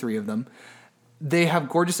missing 3 of them. They have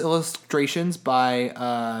gorgeous illustrations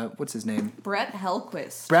by, what's his name? Brett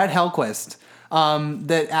Hellquist.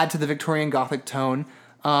 That add to the Victorian Gothic tone.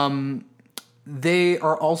 They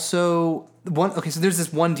are also So there's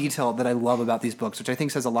this one detail that I love about these books, which I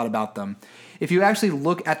think says a lot about them. If you actually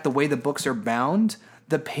look at the way the books are bound,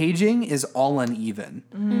 the paging is all uneven.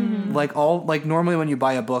 Like normally when you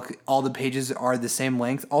buy a book, all the pages are the same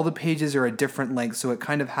length. All the pages are a different length, so it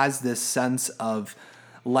kind of has this sense of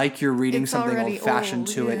like you're reading It's something already old-fashioned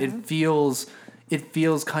old, to it. yeah. It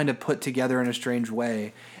feels kind of put together in a strange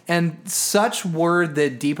way. And such were the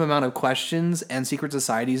deep amount of questions and secret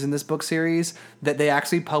societies in this book series that they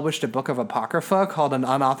actually published a book of Apocrypha called An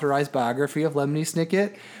Unauthorized Biography of Lemony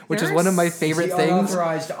Snicket, which is one of my favorite things.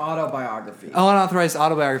 Unauthorized autobiography. Oh, unauthorized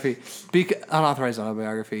autobiography. Unauthorized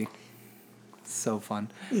autobiography. So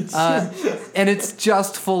fun. And it's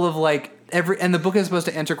just full of like and the book is supposed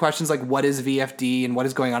to answer questions like what is VFD and what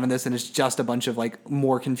is going on in this, and it's just a bunch of like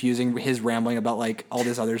more confusing his rambling about like all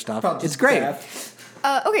this other stuff. It's great.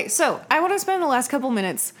 Okay, so I want to spend the last couple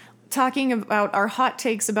minutes talking about our hot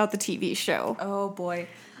takes about the TV show. Oh boy.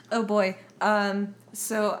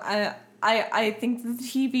 So I think the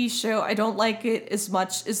TV show, I don't like it as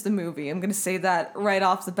much as the movie. I'm going to say that right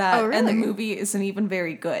off the bat. Oh, really? And the movie isn't even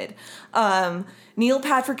very good. Neil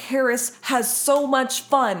Patrick Harris has so much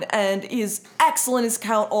fun and is excellent as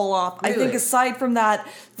Count Olaf. I think aside from that,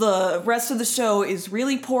 the rest of the show is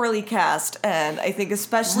really poorly cast, and I think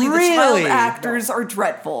especially the child actors are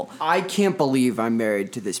dreadful. I can't believe I'm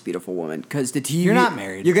married to this beautiful woman because the TV. You're not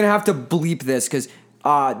married. You're gonna have to bleep this because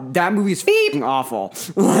that movie is f***ing awful.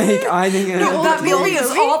 Like I think No, that movie is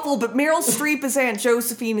awful, but Meryl Streep as Aunt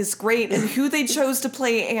Josephine is great, and who they chose to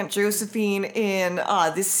play Aunt Josephine in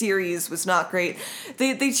this series was not great.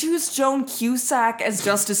 They choose Joan Cusack as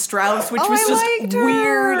Justice Strauss, which was just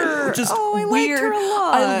weird. Just I weird. liked her a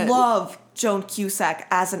lot. I love Joan Cusack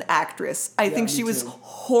as an actress. I think she was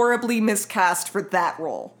horribly miscast for that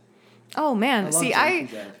role. Oh man, see,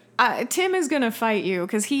 Tim is gonna fight you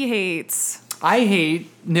because he hates. I hate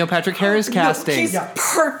Neil Patrick Harris casting. He's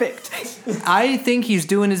perfect. I think he's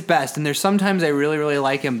doing his best, and there's sometimes I really, really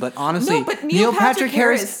like him. But honestly, No, but Neil Patrick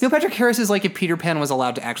Harris is like if Peter Pan was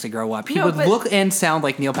allowed to actually grow up. He would look and sound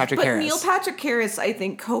like Neil Patrick Harris. Neil Patrick Harris, I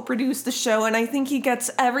think, co-produced the show, and I think he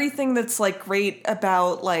gets everything that's like great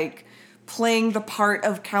about like playing the part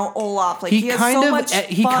of Count Olaf. Like he has so much fun.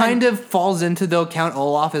 He kind of falls into though Count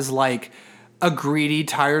Olaf is like a greedy,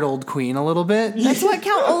 tired old queen a little bit. That's what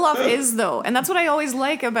Count Olaf is, though, and that's what I always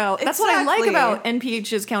like about. That's what I like about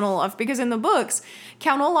NPH's Count Olaf, because in the books,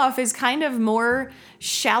 Count Olaf is kind of more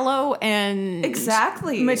shallow and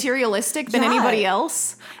materialistic than anybody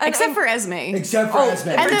else, except for Esme. Except for Esme.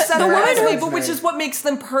 And the woman but which is what makes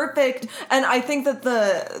them perfect. And I think that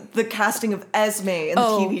the casting of Esme in the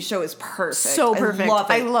TV show is perfect. So perfect.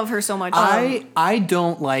 I love her so much. I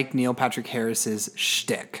don't like Neil Patrick Harris's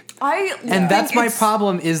shtick. And that's my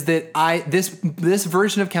problem is that this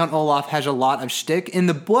version of Count Olaf has a lot of shtick. In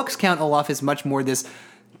the books, Count Olaf is much more this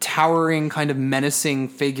towering kind of menacing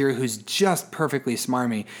figure who's just perfectly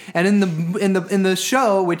smarmy. And in the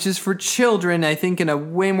show, which is for children, I think in a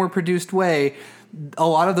way more produced way, a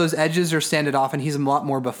lot of those edges are sanded off, and he's a lot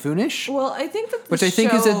more buffoonish. Well, I think that which I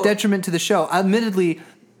think is a detriment to the show. Admittedly,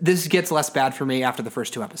 this gets less bad for me after the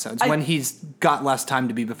first two episodes when he's got less time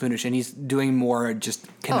to be buffoonish and he's doing more just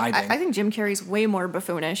conniving. I think Jim Carrey's way more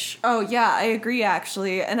buffoonish. Oh, yeah, I agree,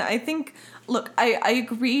 actually. And I think, look, I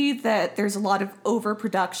agree that there's a lot of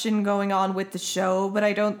overproduction going on with the show, but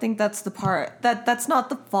I don't think that's the part, that's not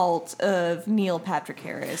the fault of Neil Patrick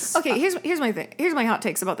Harris. Okay, here's my thing. Here's my hot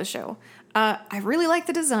takes about the show. I really like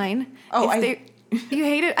the design. You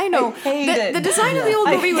hate it? I know. I hate it. The design of the old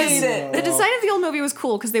movie The design of the old movie was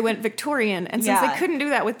cool because they went Victorian, and since they couldn't do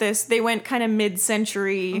that with this, they went kind of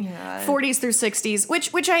mid-century, 40s through 60s,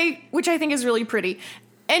 which I think is really pretty.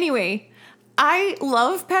 Anyway, I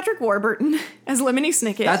love Patrick Warburton as Lemony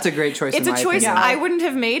Snicket. That's a great choice. It's a choice I wouldn't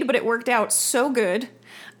have made, but it worked out so good.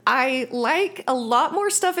 I like a lot more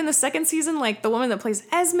stuff in the second season, like the woman that plays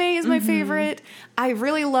Esme is my favorite. I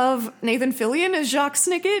really love Nathan Fillion as Jacques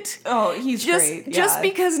Snicket. Oh, he's great. Yeah. Just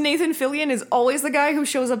because Nathan Fillion is always the guy who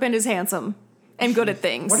shows up and is handsome and good at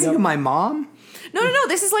things. What are you, my mom? No.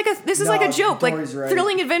 This is like a joke. Like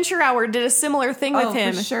Thrilling Adventure Hour did a similar thing with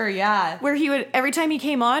him. For sure, yeah. Where he would every time he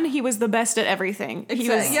came on, he was the best at everything.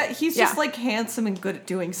 He's just like handsome and good at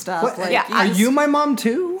doing stuff. What? Like, are you my mom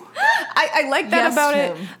too? I like that about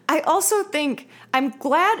Tim. it. I also think I'm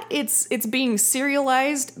glad it's being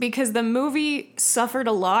serialized because the movie suffered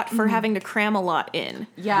a lot for having to cram a lot in.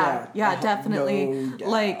 Yeah, definitely. No doubt.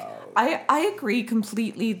 Like I agree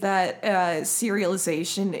completely that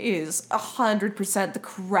serialization is 100% the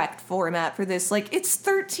correct format for this. Like, it's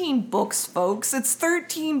 13 books, folks. It's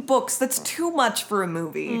 13 books. That's too much for a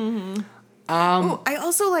movie. I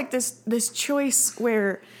also like this choice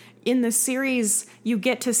where in the series, you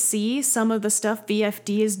get to see some of the stuff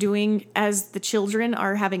VFD is doing as the children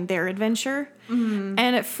are having their adventure. Mm-hmm.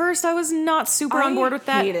 And at first, I was not super on board with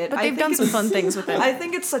that, hate it. but they've done some fun things with it. I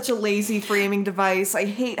think it's such a lazy framing device. I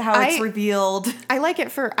hate how it's revealed. I like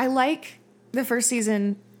the first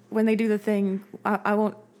season when they do the thing. I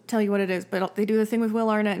won't tell you what it is, but they do the thing with Will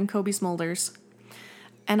Arnett and Kobe Smulders.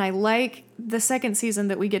 And I like the second season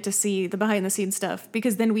that we get to see the behind-the-scenes stuff,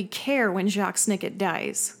 because then we care when Jacques Snicket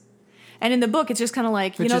dies. And in the book, it's just kind of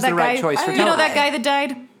like, Which is the right choice for you know telling. that guy that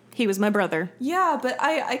died? He was my brother. Yeah, but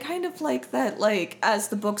I kind of like that, like, as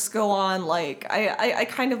the books go on, like, I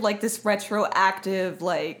kind of like this retroactive,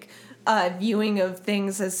 like, viewing of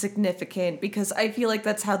things as significant, because I feel like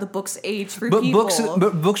that's how the books age for people.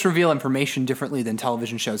 But books reveal information differently than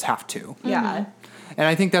television shows have to. Yeah. Mm-hmm. And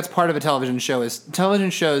I think that's part of a television show is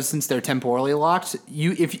television shows, since they're temporally locked,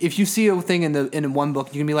 if you see a thing in one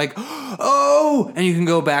book, you can be like, oh, and you can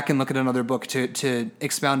go back and look at another book to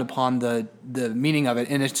expound upon the meaning of it.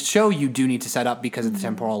 In a show, you do need to set up because of the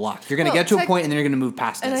temporal lock. You're going to get to a point and then you're going to move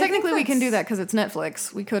past it. And technically we can do that because it's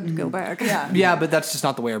Netflix. We could go back. Yeah. Yeah, but that's just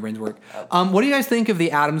not the way our brains work. What do you guys think of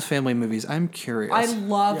the Addams Family movies? I'm curious. I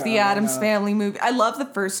love the Addams Family movie. I love the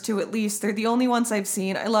first two, at least. They're the only ones I've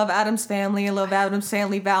seen. I love Addams Family. I love Addams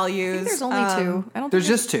Family Values. I think there's only two. I don't. There's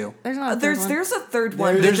think just two. There's not. A third one. There's a third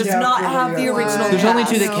one that There's does not definitely have the a third original. one. There's only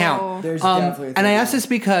two that No. count. There's definitely a And third I one. ask this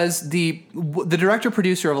because the director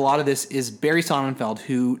producer of a lot of this is Barry Sonnenfeld,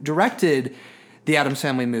 who directed the Addams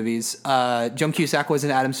Family movies. Joan Cusack was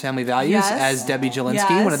in Addams Family Values Yes. as Debbie Jelinski,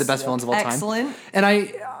 Yes. one of the best villains of all time. Excellent. And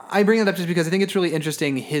I bring it up just because I think it's really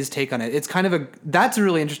interesting, his take on it. It's kind of that's a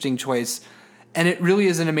really interesting choice. And it really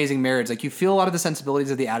is an amazing marriage. Like, you feel a lot of the sensibilities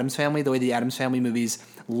of the Addams Family, the way the Addams Family movies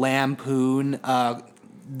lampoon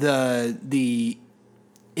the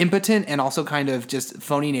impotent and also kind of just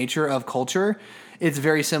phony nature of culture. It's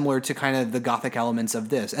very similar to kind of the Gothic elements of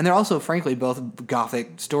this. And they're also, frankly, both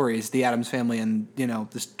Gothic stories, the Addams Family and,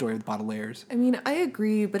 the story of the Baudelaires. I mean, I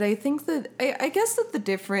agree, but I think that, I guess that the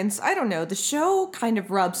difference, I don't know, the show kind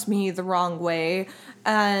of rubs me the wrong way,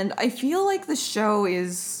 and I feel like the show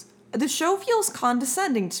feels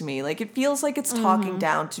condescending to me. Like, it feels like it's talking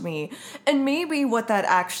down to me. And maybe what that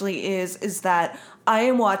actually is that I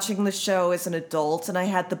am watching the show as an adult, and I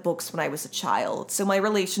had the books when I was a child. So my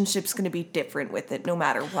relationship's going to be different with it no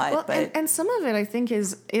matter what. Well, but and some of it, I think,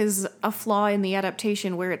 is a flaw in the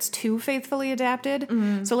adaptation where it's too faithfully adapted.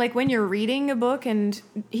 Mm-hmm. So, like, when you're reading a book and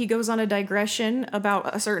he goes on a digression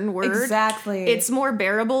about a certain word, Exactly. it's more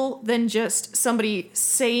bearable than just somebody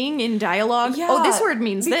saying in dialogue, yeah, oh, this word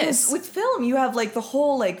means because this. with film, you have, like, the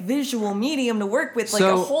whole, like, visual medium to work with, like,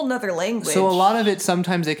 a whole nother language. So a lot of it,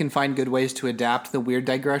 sometimes they can find good ways to adapt the weird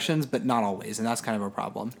digressions, but not always, and that's kind of a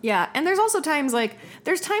problem. Yeah, and there's also times that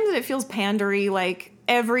it feels pandery, like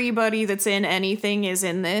everybody that's in anything is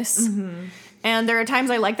in this. Mm-hmm. And there are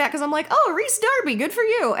times I like that because I'm like, oh, Rhys Darby, good for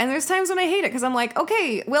you. And there's times when I hate it because I'm like,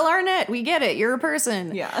 okay, Will Arnett, we get it, you're a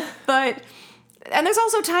person. Yeah. And there's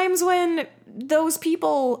also times when those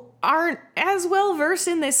people aren't as well versed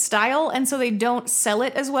in this style, and so they don't sell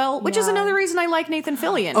it as well, which is another reason I like Nathan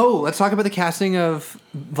Fillion. Oh, let's talk about the casting of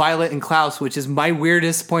Violet and Klaus, which is my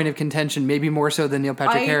weirdest point of contention, maybe more so than Neil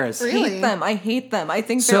Patrick Harris. I Really? hate them. I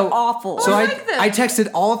think they're awful. So I like them. I texted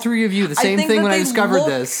all three of you the same think thing that when I they discovered look-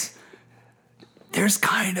 this. There's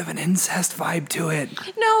kind of an incest vibe to it.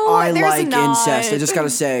 No, I there's like not. incest. I just gotta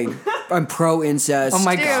say, I'm pro incest. Oh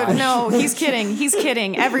my Dude, god! no, he's kidding. He's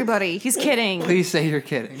kidding. Everybody, he's kidding. Please say you're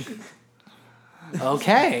kidding.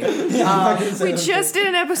 Okay. We just did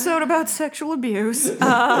an episode about sexual abuse.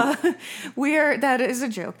 That is a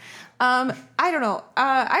joke. I don't know.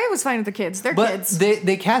 I was fine with the kids. They're But kids.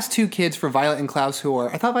 they cast two kids for Violet and Klaus who are.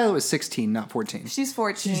 I thought Violet was 16, not 14. She's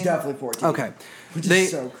 14. She's definitely 14. Okay. Which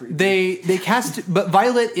is so creepy. They cast, but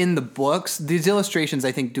Violet in the books, these illustrations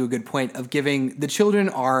I think do a good point of giving the children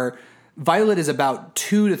are. Violet is about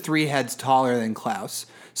 2 to 3 heads taller than Klaus.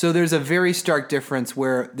 So there's a very stark difference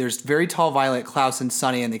where there's very tall Violet, Klaus, and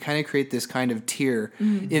Sunny, and they kind of create this kind of tier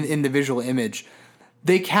in the visual image.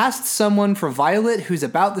 They cast someone for Violet who's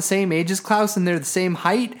about the same age as Klaus, and they're the same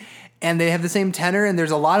height, and they have the same tenor, and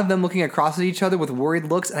there's a lot of them looking across at each other with worried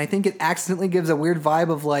looks, and I think it accidentally gives a weird vibe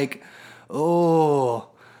of like, oh,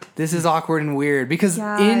 this is awkward and weird. Because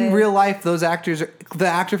in real life, the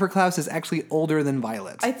actor for Klaus is actually older than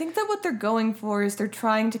Violet. I think that what they're going for is they're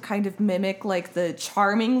trying to kind of mimic like the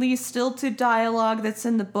charmingly stilted dialogue that's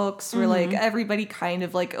in the books where like everybody kind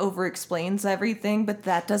of like over explains everything, but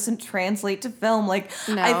that doesn't translate to film. Like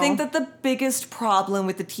No. I think that the biggest problem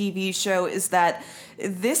with the TV show is that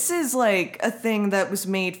this is like a thing that was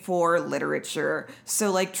made for literature.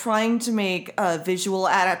 So like trying to make a visual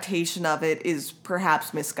adaptation of it is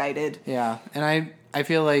perhaps misguided. Yeah, and I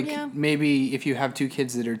feel like maybe if you have two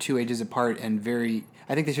kids that are 2 ages apart and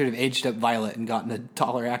I think they should have aged up Violet and gotten a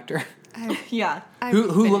taller actor.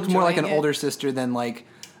 Who looked more like an older sister than like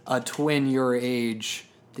a twin your age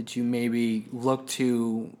that you maybe look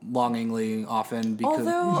to longingly often. Because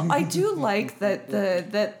although I do like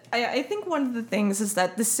that I think one of the things is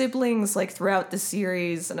that the siblings like throughout the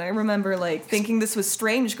series, and I remember like thinking this was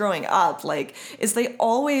strange growing up, like is they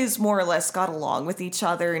always more or less got along with each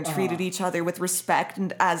other and treated each other with respect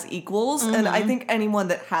and as equals. And I think anyone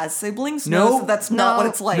that has siblings knows that that's not what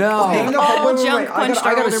it's like. They all jump punched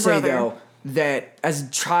our older brother. Though, that as a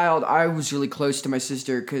child I was really close to my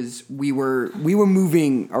sister because we were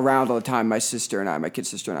moving around all the time, my sister and I, my kid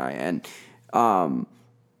sister and I, and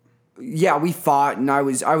we fought, and I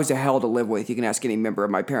was a hell to live with. You can ask any member of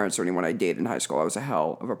my parents or anyone I dated in high school. I was a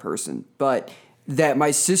hell of a person, but that my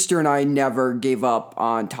sister and I never gave up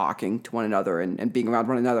on talking to one another and being around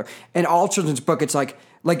one another. And all children's book, it's like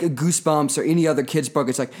a Goosebumps or any other kid's book,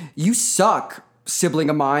 it's like, you suck, sibling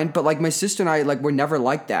of mine, but like my sister and I, like, were never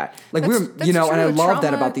like that. Like that's and I love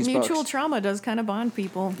that about these books. Mutual trauma does kind of bond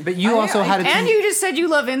people. But you also had and you just said you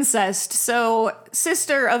love incest, so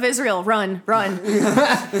sister of Isreal, run.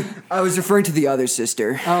 I was referring to the other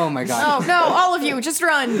sister. Oh my god. Oh no, all of you, just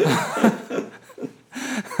run.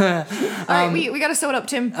 All right, we got to sew it up,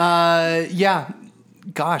 Tim.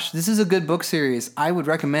 Gosh, this is a good book series. I would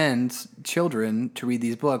recommend children to read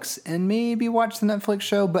these books and maybe watch the Netflix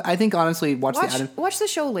show. But I think honestly, watch the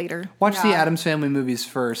show later. Watch the Addams Family movies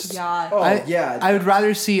first. Yeah. I would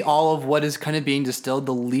rather see all of what is kind of being distilled,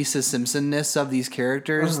 the Lisa Simpson-ness of these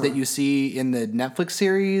characters that you see in the Netflix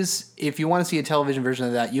series. If you want to see a television version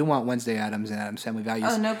of that, you want Wednesday Addams and Addams Family Values.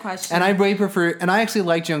 Oh, no question. And I way prefer, and I actually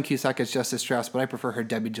like Joan Cusack as Justice Strauss, but I prefer her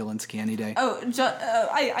Debbie Jelinski any day.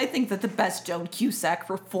 I think that the best Joan Cusack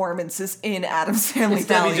performance is in Addams Family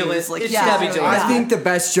Debbie Values. Debbie Jelinski. I think the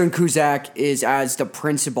best Joan Cusack is as the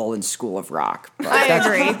principal in School of Rock.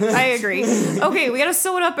 I agree. Okay, we got to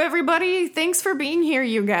sew it up, everybody. Thanks for being here,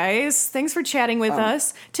 you guys. Thanks for chatting with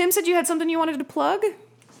us. Tim said you had something you wanted to plug?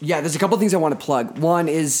 Yeah, there's a couple things I want to plug. One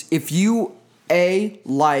is if you A,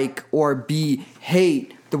 like, or B,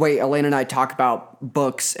 hate the way Elena and I talk about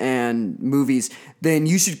books and movies, then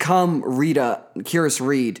you should come hear us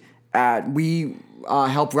read we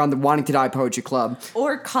help run the Wanting to Die Poetry Club.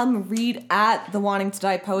 Or come read at the Wanting to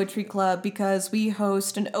Die Poetry Club, because we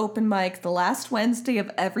host an open mic the last Wednesday of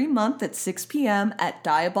every month at 6 p.m. at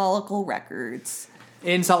Diabolical Records.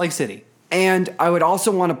 In Salt Lake City. And I would also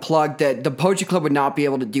want to plug that the Poetry Club would not be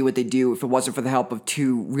able to do what they do if it wasn't for the help of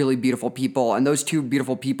two really beautiful people. And those two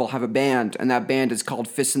beautiful people have a band, and that band is called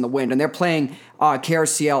Fists in the Wind. And they're playing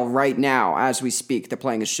KRCL right now as we speak. They're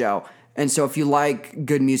playing a show. And so if you like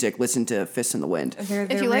good music, listen to Fists in the Wind.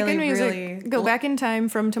 If you like good music, go back in time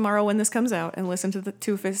from tomorrow when this comes out and listen to the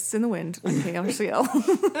Two Fists in the Wind on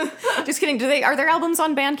KRCL. Just kidding. Are their albums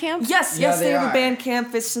on Bandcamp? Yes, they have a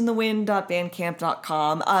Bandcamp,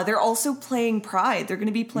 fistsinthewind.bandcamp.com. They're also playing Pride. They're going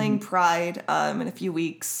to be playing Pride in a few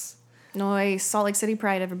weeks. Nice. Salt Lake City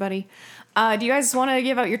Pride, everybody. Do you guys want to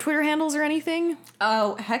give out your Twitter handles or anything?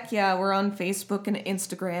 Oh, heck yeah. We're on Facebook and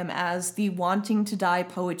Instagram as the Wanting to Die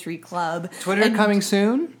Poetry Club. Twitter coming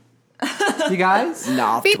soon? You guys?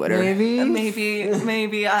 Not Twitter. Maybe.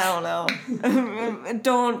 I don't know.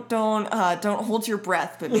 Don't hold your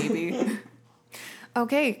breath, but maybe.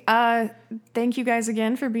 Okay. Thank you guys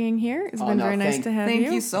again for being here. It's been very nice to have you.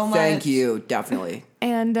 Thank you so much. Thank you, definitely.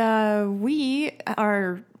 And we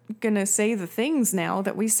are gonna say the things now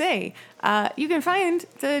that we say. You can find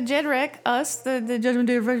the JEDREC, us, the Judgment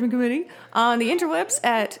Day Refreshment Committee, on the interwebs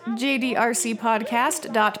at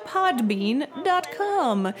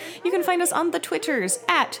jdrcpodcast.podbean.com. You can find us on the Twitters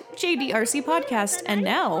at jdrcpodcast, and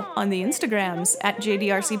now on the Instagrams at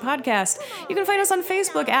jdrcpodcast. You can find us on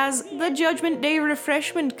Facebook as the Judgment Day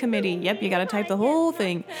Refreshment Committee. Yep, you gotta type the whole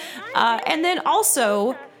thing. And then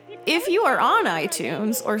also, if you are on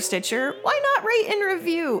iTunes or Stitcher, why not rate and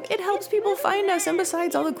review? It helps people find us, and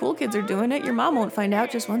besides, all the cool kids are doing it. Your mom won't find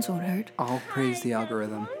out, just once won't hurt. All praise the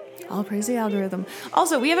algorithm. All praise the algorithm.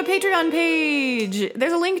 Also, we have a Patreon page.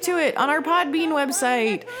 There's a link to it on our Podbean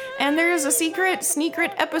website. And there's a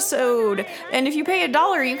secret episode. And if you pay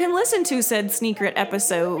 $1, you can listen to said secret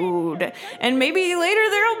episode. And maybe later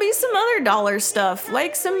there'll be some other dollar stuff,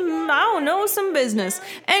 like some business.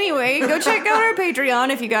 Anyway, go check out our Patreon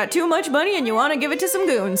if you got too much money and you want to give it to some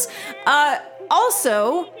goons.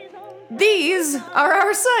 Also, these are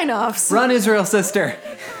our sign-offs. Run, Israel, sister.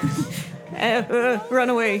 Run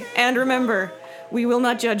away. And remember, We will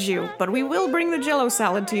not judge you, but we will bring the Jell-O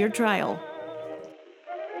salad to your trial.